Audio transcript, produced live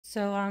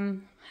Hi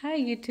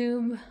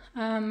YouTube.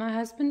 My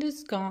husband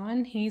is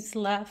gone. He's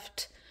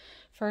left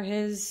for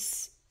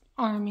his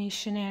army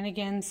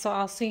shenanigans, so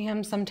I'll see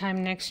him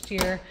sometime next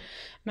year.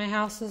 My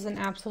house is an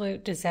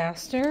absolute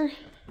disaster.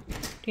 Do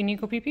you need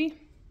to go pee-pee? Do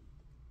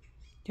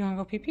you want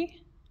to go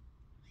pee-pee?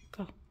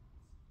 Go.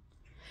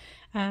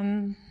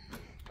 My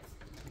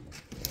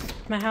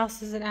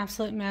house is an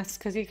absolute mess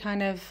because he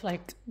kind of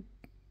like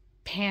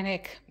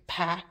panic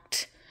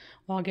packed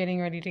while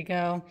getting ready to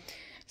go.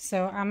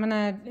 So I'm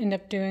gonna end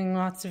up doing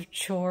lots of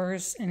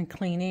chores and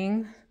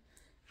cleaning,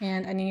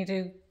 and I need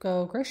to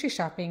go grocery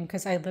shopping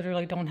because I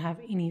literally don't have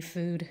any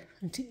food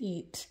to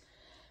eat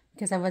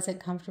because I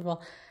wasn't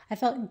comfortable. I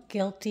felt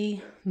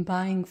guilty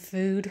buying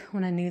food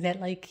when I knew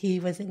that like he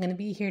wasn't gonna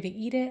be here to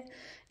eat it.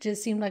 It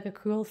just seemed like a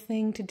cruel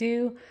thing to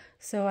do.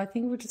 So I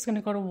think we're just gonna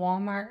go to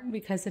Walmart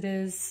because it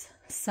is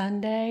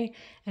Sunday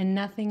and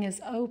nothing is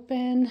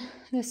open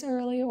this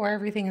early, or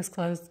everything is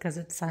closed because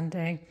it's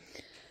Sunday.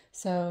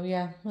 So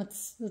yeah,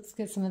 let's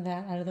get some of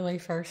that out of the way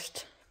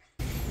first.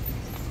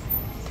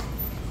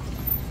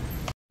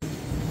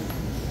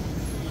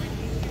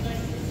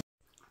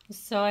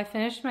 So I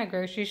finished my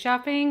grocery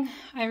shopping.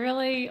 I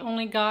really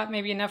only got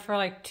maybe enough for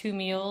like 2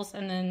 meals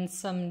and then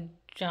some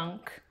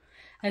junk,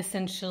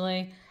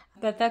 essentially.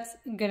 But that's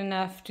good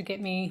enough to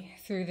get me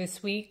through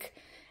this week.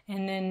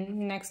 And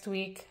then next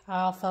week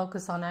I'll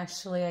focus on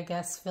actually, I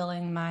guess,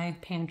 filling my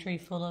pantry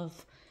full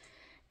of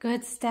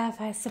good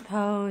stuff, I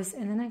suppose.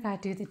 And then I gotta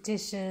do the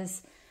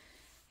dishes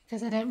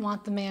because I didn't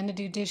want the man to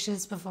do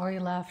dishes before he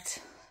left.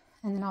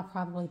 And then I'll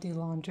probably do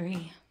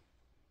laundry.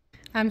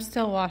 I'm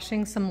still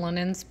washing some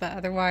linens, but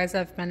otherwise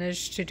I've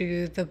managed to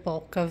do the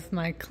bulk of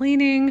my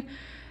cleaning.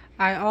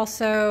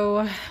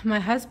 My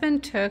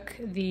husband took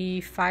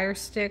the Fire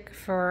Stick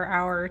for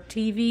our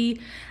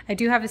TV. I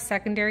do have a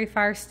secondary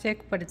Fire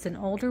Stick, but it's an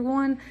older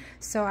one.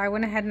 So I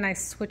went ahead and I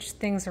switched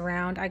things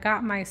around. I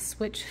got my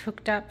switch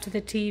hooked up to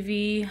the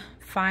TV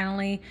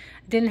finally.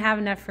 I didn't have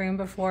enough room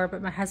before,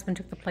 but my husband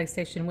took the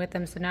PlayStation with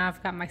him. So now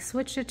I've got my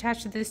switch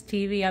attached to this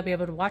TV. I'll be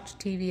able to watch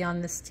TV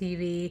on this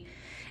TV.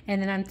 And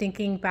then I'm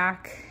thinking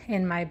back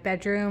in my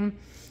bedroom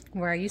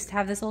where I used to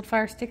have this old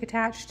Fire Stick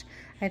attached.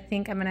 I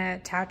think I'm gonna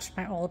attach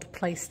my old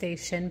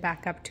PlayStation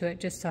back up to it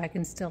just so I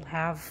can still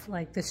have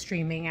like the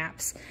streaming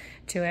apps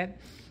to it.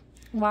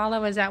 While I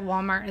was at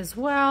Walmart as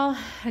well,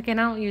 again,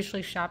 I don't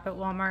usually shop at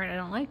Walmart. I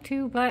don't like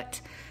to,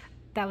 but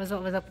that was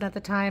what was open at the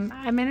time.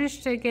 I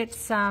managed to get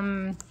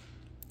some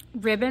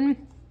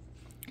ribbon.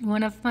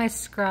 One of my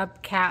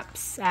scrub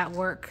caps at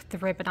work, the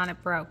ribbon on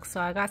it broke. So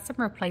I got some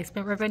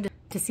replacement ribbon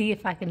to see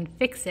if I can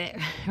fix it,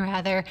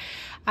 rather.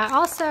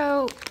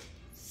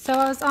 So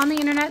I was on the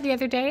internet the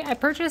other day. I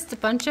purchased a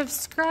bunch of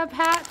scrub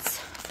hats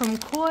from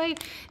Koi.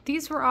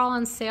 These were all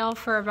on sale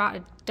for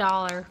about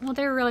 $1. Well,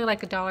 they're really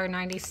like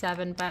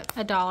 $1.97, but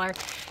 $1.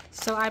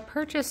 So I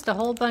purchased a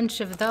whole bunch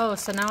of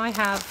those. So now I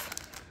have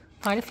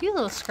quite a few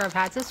little scrub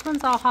hats. This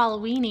one's all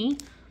Halloween-y.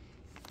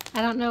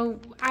 I don't know,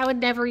 I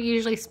would never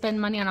usually spend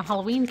money on a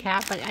Halloween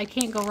cap, but I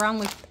can't go wrong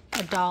with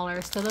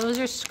 $1. So those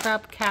are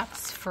scrub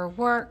caps for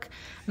work.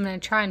 I'm gonna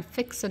try and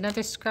fix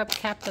another scrub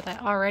cap that I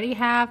already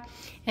have.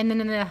 And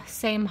then in the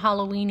same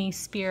Halloween-y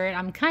spirit,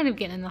 I'm kind of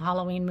getting in the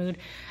Halloween mood.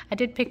 I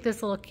did pick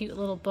this little cute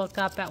little book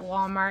up at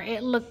Walmart.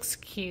 It looks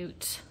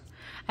cute.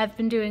 I've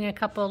been doing a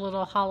couple of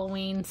little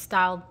Halloween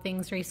styled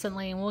things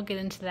recently, and we'll get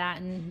into that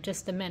in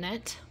just a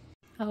minute.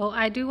 Oh,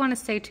 I do want to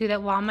say too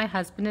that while my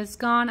husband is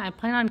gone, I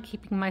plan on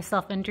keeping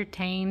myself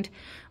entertained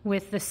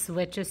with the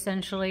Switch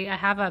essentially. I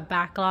have a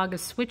backlog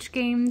of Switch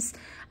games.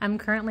 I'm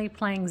currently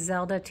playing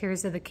Zelda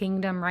Tears of the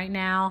Kingdom right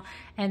now.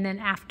 And then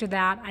after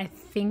that, I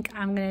think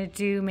I'm going to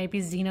do maybe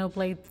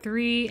Xenoblade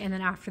 3. And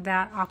then after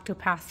that,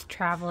 Octopath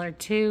Traveler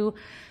 2.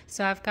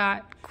 So I've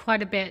got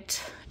quite a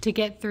bit to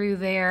get through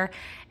there.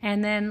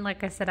 And then,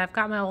 like I said, I've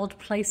got my old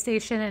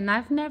PlayStation, and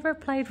I've never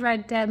played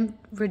Red Dead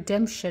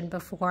Redemption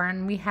before,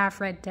 and we have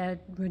Red Dead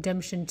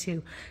Redemption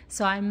 2.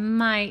 So I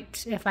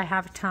might, if I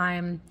have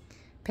time,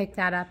 pick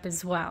that up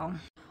as well.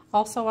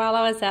 Also, while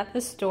I was at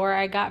the store,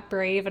 I got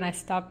brave and I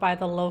stopped by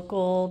the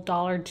local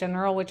Dollar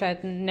General, which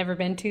I'd never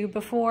been to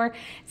before.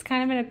 It's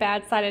kind of in a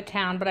bad side of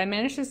town, but I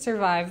managed to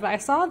survive. But I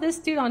saw this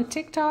dude on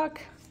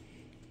TikTok.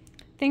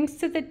 Thanks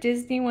to the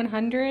Disney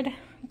 100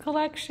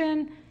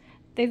 collection,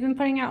 they've been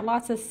putting out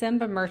lots of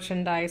Simba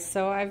merchandise,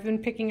 so I've been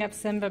picking up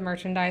Simba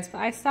merchandise.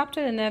 But I stopped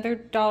at another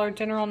Dollar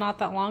General not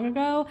that long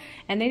ago,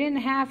 and they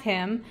didn't have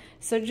him.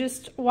 So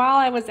just while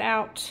I was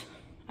out,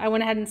 I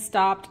went ahead and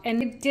stopped,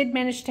 and it did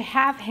manage to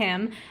have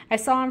him. I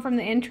saw him from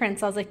the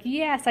entrance. I was like,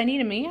 yes, I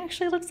need him. He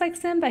actually looks like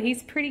Simba.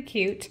 He's pretty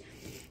cute.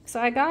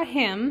 So I got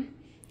him,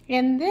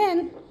 and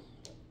then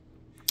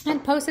I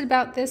posted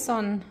about this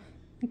on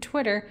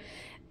Twitter.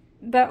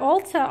 But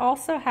Ulta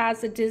also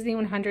has a Disney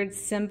 100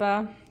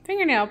 Simba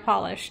fingernail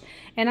polish.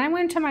 And I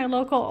went to my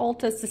local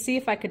Ulta's to see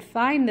if I could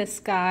find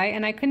this guy,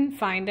 and I couldn't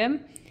find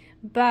him.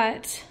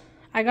 But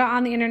I got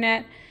on the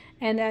internet,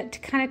 and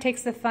that kind of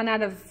takes the fun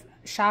out of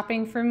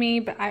shopping for me.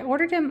 But I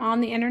ordered him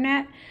on the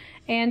internet,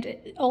 And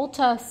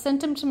Ulta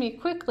sent them to me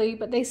quickly,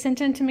 but they sent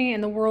them to me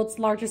in the world's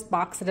largest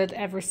box that I'd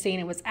ever seen.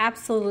 It was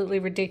absolutely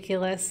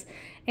ridiculous.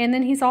 And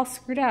then he's all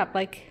screwed up.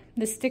 Like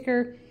the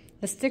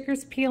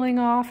sticker's peeling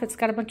off. It's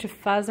got a bunch of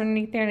fuzz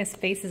underneath there and his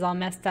face is all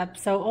messed up.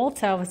 So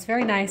Ulta was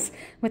very nice.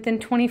 Within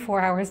 24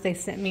 hours, they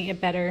sent me a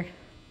better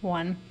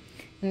one.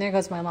 And there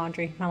goes my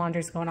laundry. My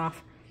laundry's going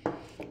off.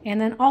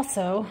 And then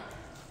also,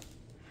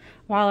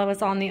 while I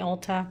was on the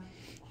Ulta,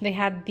 they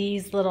had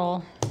these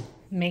little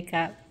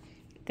makeup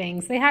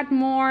things. They had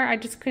more. I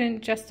just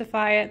couldn't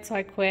justify it, so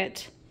I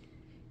quit.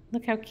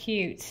 Look how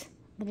cute.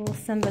 Little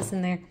Simba's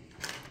in there.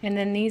 And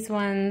then these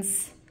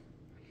ones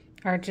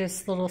are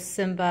just little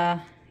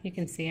Simba. You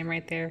can see them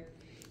right there.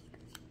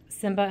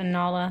 Simba and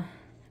Nala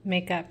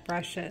makeup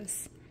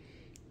brushes.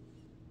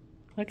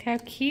 Look how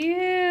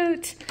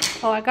cute.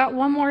 Oh, I got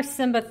one more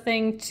Simba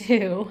thing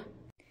too.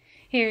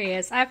 Here he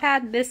is. I've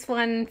had this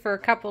one for a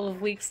couple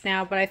of weeks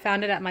now, but I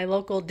found it at my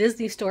local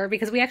Disney store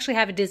because we actually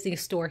have a Disney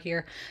store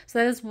here. So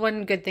that is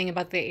one good thing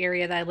about the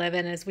area that I live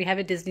in, is we have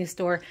a Disney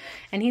store.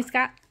 And he's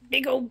got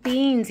big old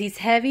beans. He's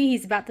heavy.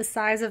 He's about the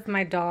size of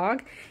my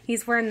dog.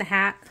 He's wearing the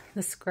hat,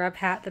 the scrub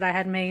hat that I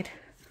had made.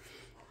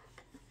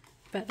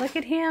 But look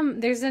at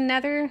him. There's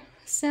another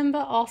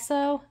Simba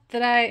also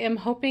that I am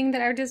hoping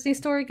that our Disney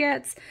store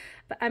gets.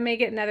 But I may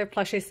get another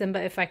plushie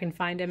Simba if I can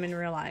find him in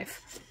real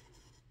life.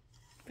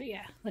 But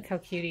yeah, look how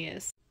cute he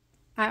is.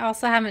 I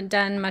also haven't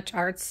done much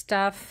art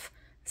stuff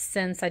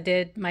since I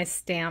did my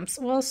stamps.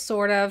 Well,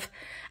 sort of.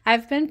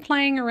 I've been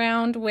playing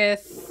around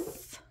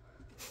with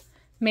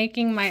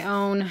making my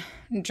own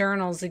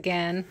journals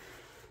again.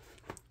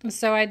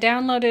 So I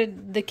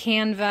downloaded the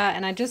Canva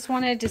and I just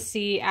wanted to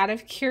see, out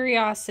of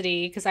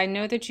curiosity, because I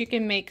know that you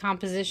can make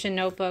composition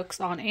notebooks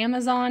on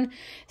Amazon.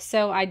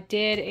 So I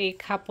did a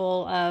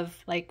couple of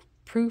like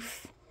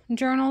proof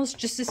journals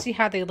just to see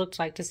how they looked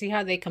like, to see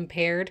how they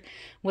compared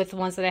with the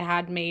ones that I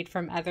had made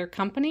from other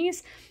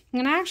companies.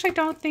 And I actually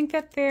don't think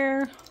that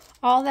they're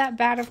all that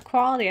bad of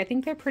quality. I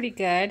think they're pretty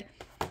good.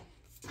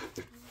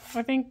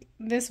 I think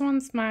this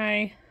one's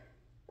my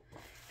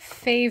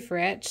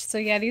favorite. So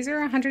yeah, these are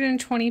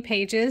 120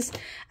 pages.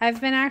 I've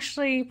been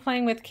actually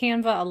playing with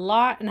Canva a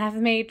lot and I've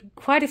made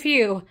quite a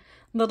few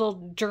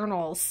little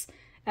journals.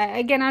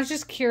 Again, I was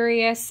just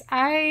curious.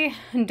 I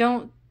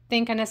don't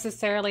think I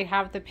necessarily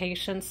have the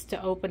patience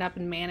to open up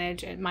and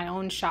manage at my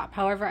own shop.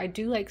 However, I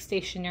do like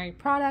stationery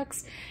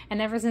products, and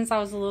ever since I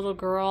was a little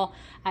girl,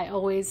 I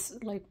always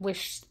like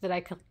wished that I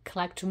could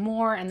collect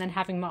more, and then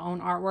having my own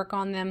artwork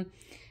on them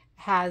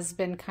has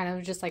been kind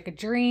of just like a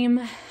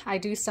dream. I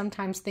do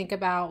sometimes think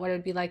about what it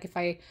would be like if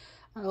I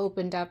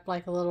opened up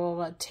like a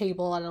little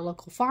table at a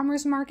local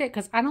farmer's market,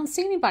 because I don't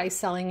see anybody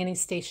selling any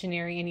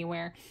stationery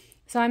anywhere.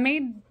 So I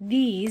made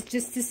these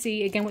just to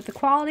see, again, what the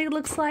quality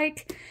looks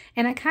like,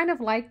 and I kind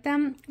of like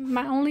them.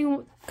 My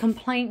only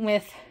complaint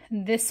with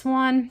this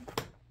one,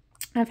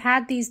 I've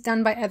had these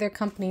done by other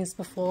companies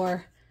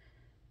before.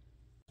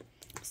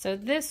 So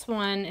this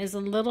one is a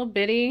little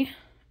bitty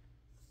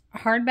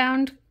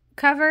hardbound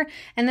cover,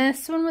 and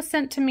this one was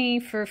sent to me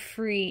for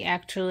free,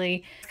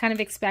 actually. I was kind of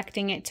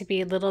expecting it to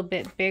be a little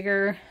bit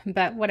bigger,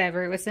 but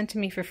whatever, it was sent to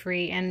me for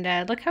free,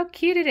 and look how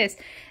cute it is.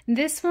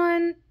 This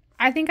one,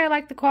 I think I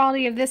like the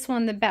quality of this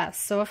one the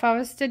best. So if I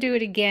was to do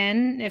it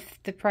again,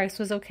 if the price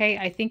was okay,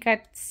 I think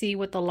I'd see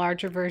what the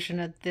larger version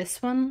of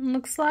this one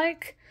looks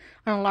like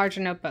on a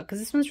larger notebook, because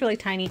this one's really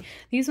tiny.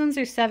 These ones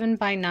are 7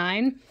 by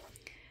 9.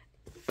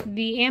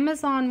 The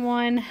Amazon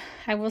one,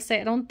 I will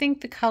say, I don't think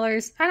the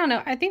colors, I don't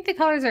know, I think the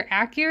colors are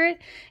accurate.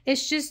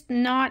 It's just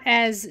not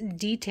as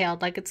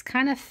detailed. Like, it's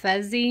kind of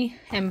fuzzy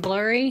and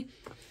blurry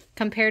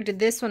compared to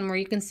this one where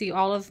you can see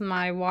all of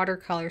my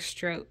watercolor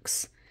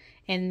strokes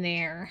in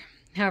there.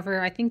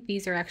 However, I think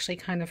these are actually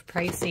kind of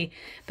pricey,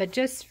 but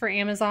just for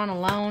Amazon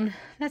alone,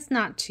 that's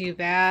not too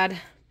bad.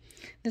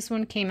 This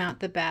one came out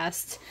the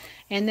best.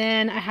 And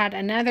then I had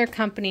another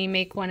company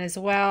make one as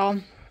well.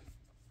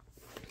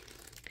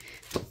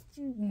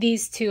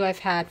 These two I've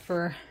had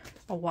for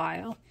a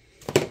while.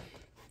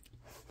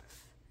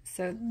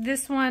 So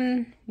this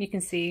one, you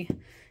can see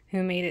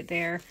who made it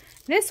there.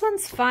 This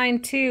one's fine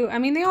too. I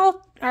mean, they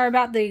all are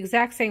about the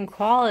exact same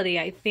quality,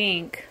 I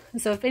think.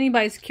 So if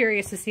anybody's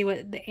curious to see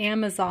what the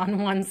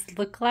Amazon ones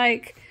look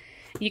like,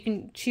 you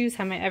can choose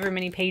however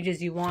many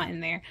pages you want in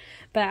there.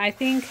 But I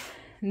think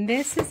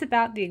this is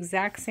about the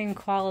exact same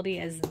quality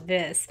as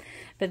this.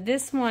 But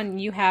this one,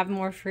 you have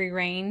more free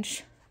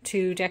range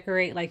to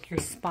decorate like your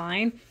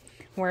spine,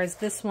 whereas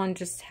this one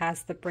just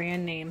has the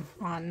brand name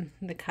on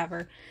the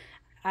cover.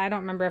 I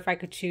don't remember if I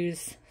could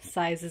choose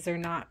sizes or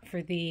not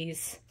for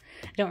these.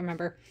 I don't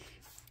remember.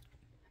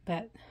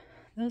 But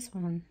this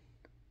one,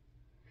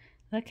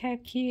 look how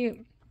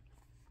cute.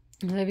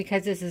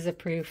 Because this is a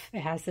proof,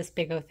 it has this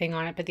big old thing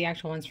on it, but the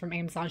actual one's from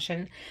Amazon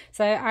shouldn't.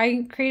 So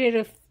I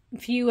created a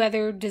few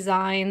other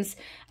designs.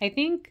 I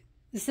think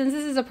since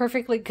this is a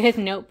perfectly good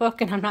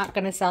notebook and I'm not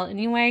going to sell it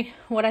anyway,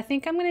 what I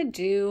think I'm going to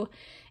do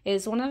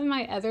is, one of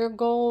my other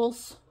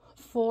goals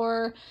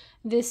for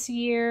this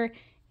year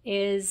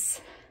is,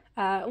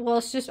 well,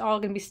 it's just all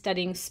going to be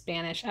studying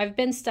Spanish. I've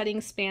been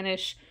studying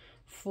Spanish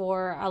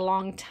for a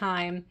long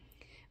time.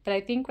 But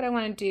I think what I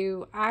want to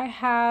do, I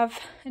have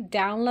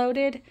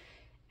downloaded,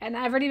 and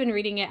I've already been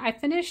reading it. I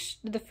finished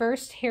the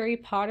first Harry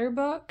Potter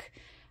book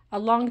a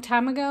long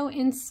time ago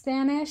in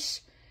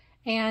Spanish,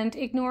 and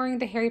ignoring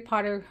the Harry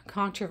Potter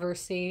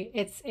controversy,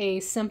 it's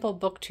a simple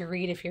book to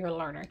read if you're a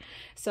learner.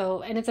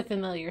 So, and it's a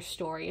familiar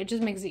story. It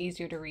just makes it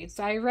easier to read.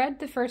 So I read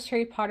the first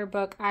Harry Potter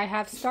book. I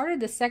have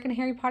started the second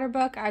Harry Potter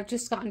book. I've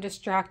just gotten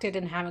distracted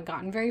and haven't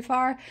gotten very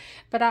far.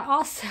 But I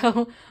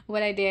also,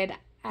 what I did,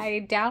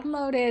 I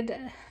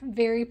downloaded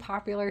very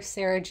popular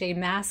Sarah J.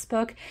 Maas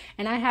book,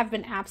 and I have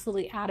been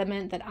absolutely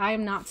adamant that I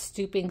am not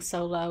stooping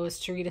so low as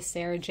to read a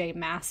Sarah J.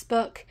 Maas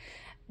book.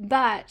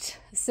 But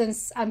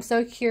since I'm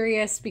so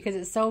curious because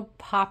it's so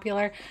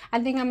popular, I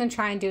think I'm going to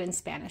try and do it in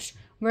Spanish.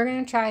 We're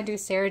going to try and do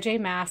Sarah J.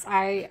 Maas.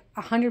 I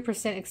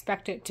 100%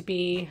 expect it to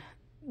be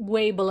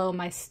way below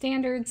my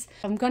standards.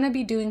 I'm going to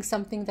be doing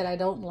something that I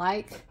don't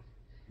like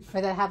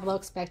or that I have low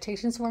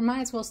expectations for.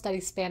 Might as well study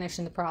Spanish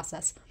in the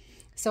process.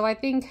 So I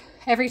think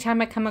every time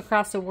I come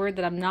across a word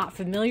that I'm not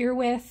familiar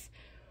with,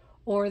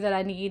 or that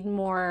I need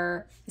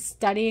more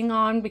studying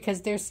on,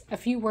 because there's a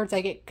few words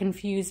I get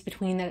confused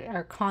between that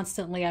are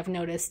constantly, I've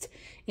noticed,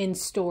 in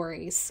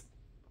stories.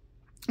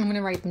 I'm going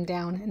to write them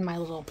down in my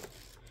little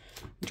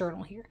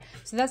journal here.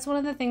 So that's one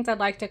of the things I'd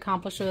like to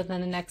accomplish within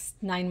the next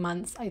 9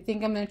 months. I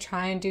think I'm going to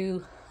try and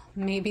do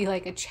maybe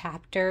like a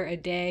chapter a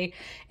day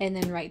and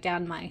then write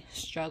down my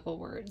struggle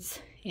words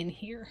in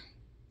here.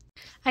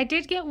 I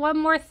did get one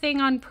more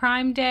thing on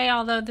Prime Day,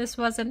 although this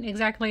wasn't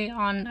exactly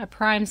on a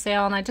Prime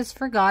sale and I just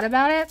forgot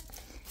about it,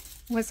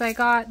 was I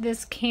got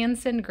this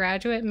Canson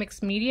Graduate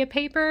Mixed Media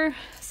paper.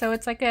 So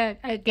it's like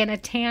again, a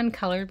tan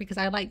color because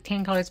I like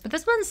tan colors, but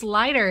this one's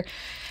lighter.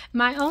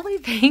 My only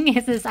thing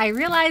is I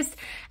realized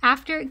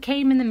after it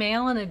came in the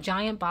mail in a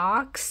giant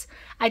box,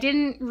 I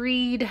didn't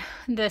read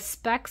the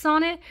specs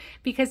on it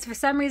because for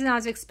some reason I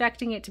was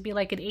expecting it to be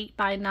like an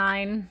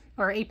 8x9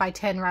 or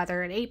 8x10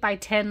 rather, an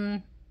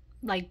 8x10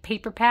 like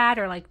paper pad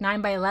or like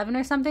 9x11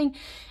 or something,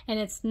 and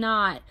it's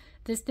not.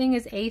 This thing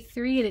is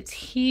A3 and it's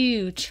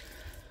huge.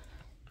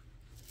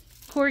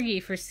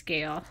 Corgi for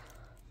scale.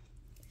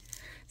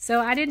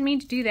 So I didn't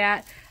mean to do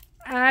that.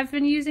 I've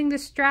been using the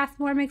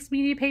Strathmore mixed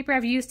media paper.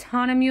 I've used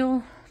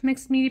Hahnemühle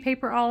mixed media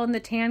paper all in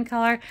the tan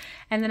color,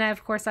 and then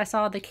of course I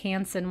saw the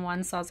Canson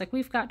one, so I was like,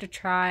 we've got to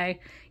try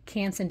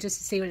Canson just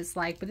to see what it's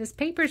like. But this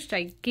paper is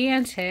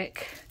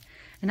gigantic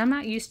and I'm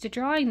not used to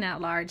drawing that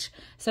large,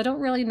 so I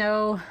don't really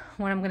know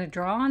what I'm going to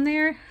draw on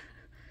there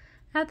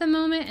at the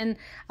moment. And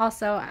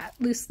also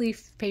loose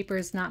leaf paper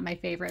is not my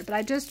favorite, but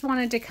I just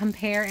wanted to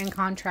compare and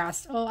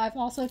contrast. Oh, I've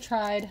also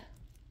tried,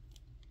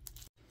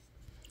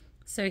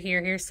 so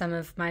here's some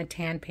of my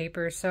tan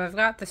papers. So I've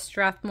got the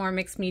Strathmore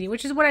mixed media,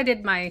 which is what I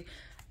did my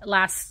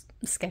last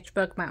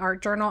sketchbook, my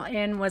art journal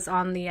in, was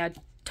on the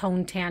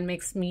tone tan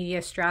mixed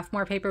media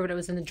Strathmore paper, but it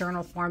was in the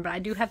journal form. But I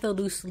do have the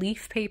loose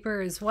leaf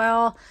paper as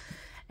well.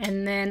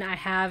 And then I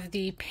have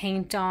the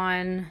paint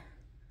on,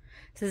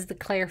 this is the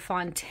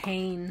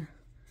Clairefontaine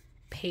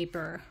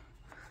paper.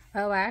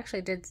 Oh, I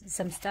actually did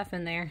some stuff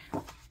in there.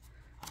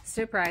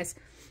 Surprise.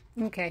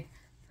 Okay.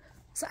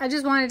 So I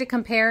just wanted to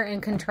compare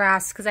and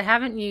contrast because I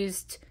haven't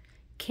used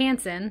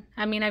Canson.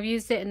 I mean, I've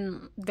used it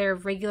in their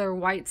regular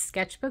white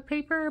sketchbook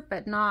paper,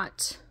 but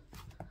not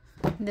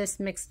this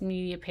mixed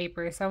media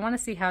paper. So I want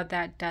to see how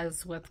that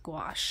does with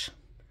gouache.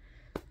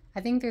 I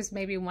think there's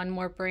maybe one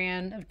more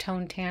brand of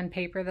tone tan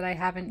paper that I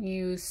haven't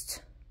used,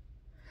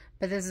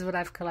 but this is what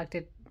I've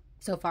collected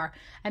so far.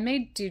 I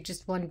may do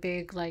just one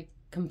big like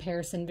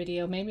comparison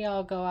video. Maybe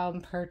I'll go out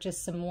and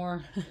purchase some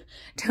more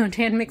tone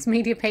tan mixed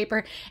media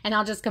paper and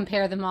I'll just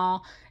compare them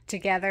all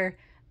together.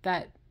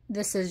 But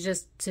this is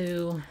just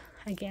to,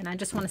 again, I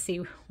just want to see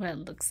what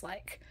it looks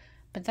like.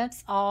 But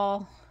that's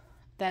all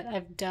that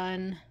I've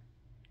done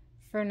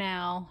for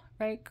now,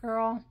 right,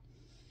 girl?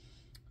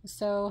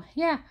 So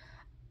yeah.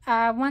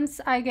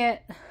 Once I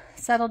get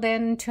settled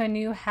into a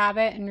new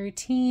habit and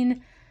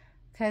routine,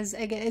 because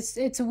again,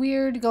 it's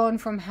weird going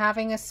from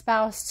having a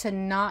spouse to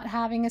not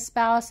having a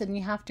spouse, and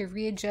you have to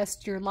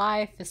readjust your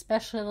life,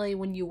 especially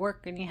when you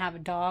work and you have a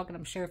dog, and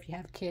I'm sure if you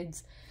have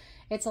kids,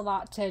 it's a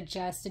lot to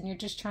adjust, and you're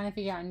just trying to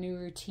figure out a new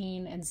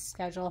routine and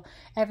schedule.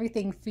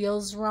 Everything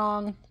feels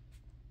wrong,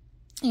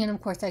 and of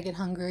course I get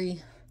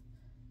hungry.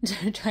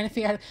 Trying to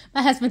figure out,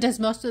 my husband does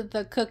most of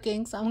the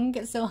cooking, so I'm gonna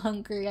get so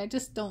hungry. I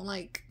just don't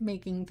like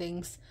making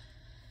things.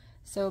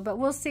 So, but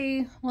we'll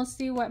see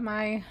what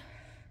my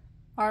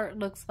art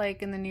looks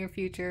like in the near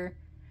future.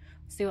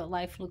 See what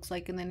life looks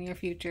like in the near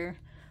future.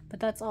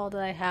 But that's all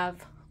that I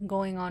have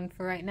going on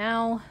for right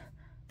now.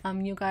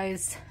 You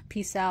guys,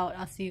 peace out.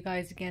 I'll see you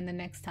guys again the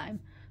next time.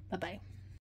 Bye bye.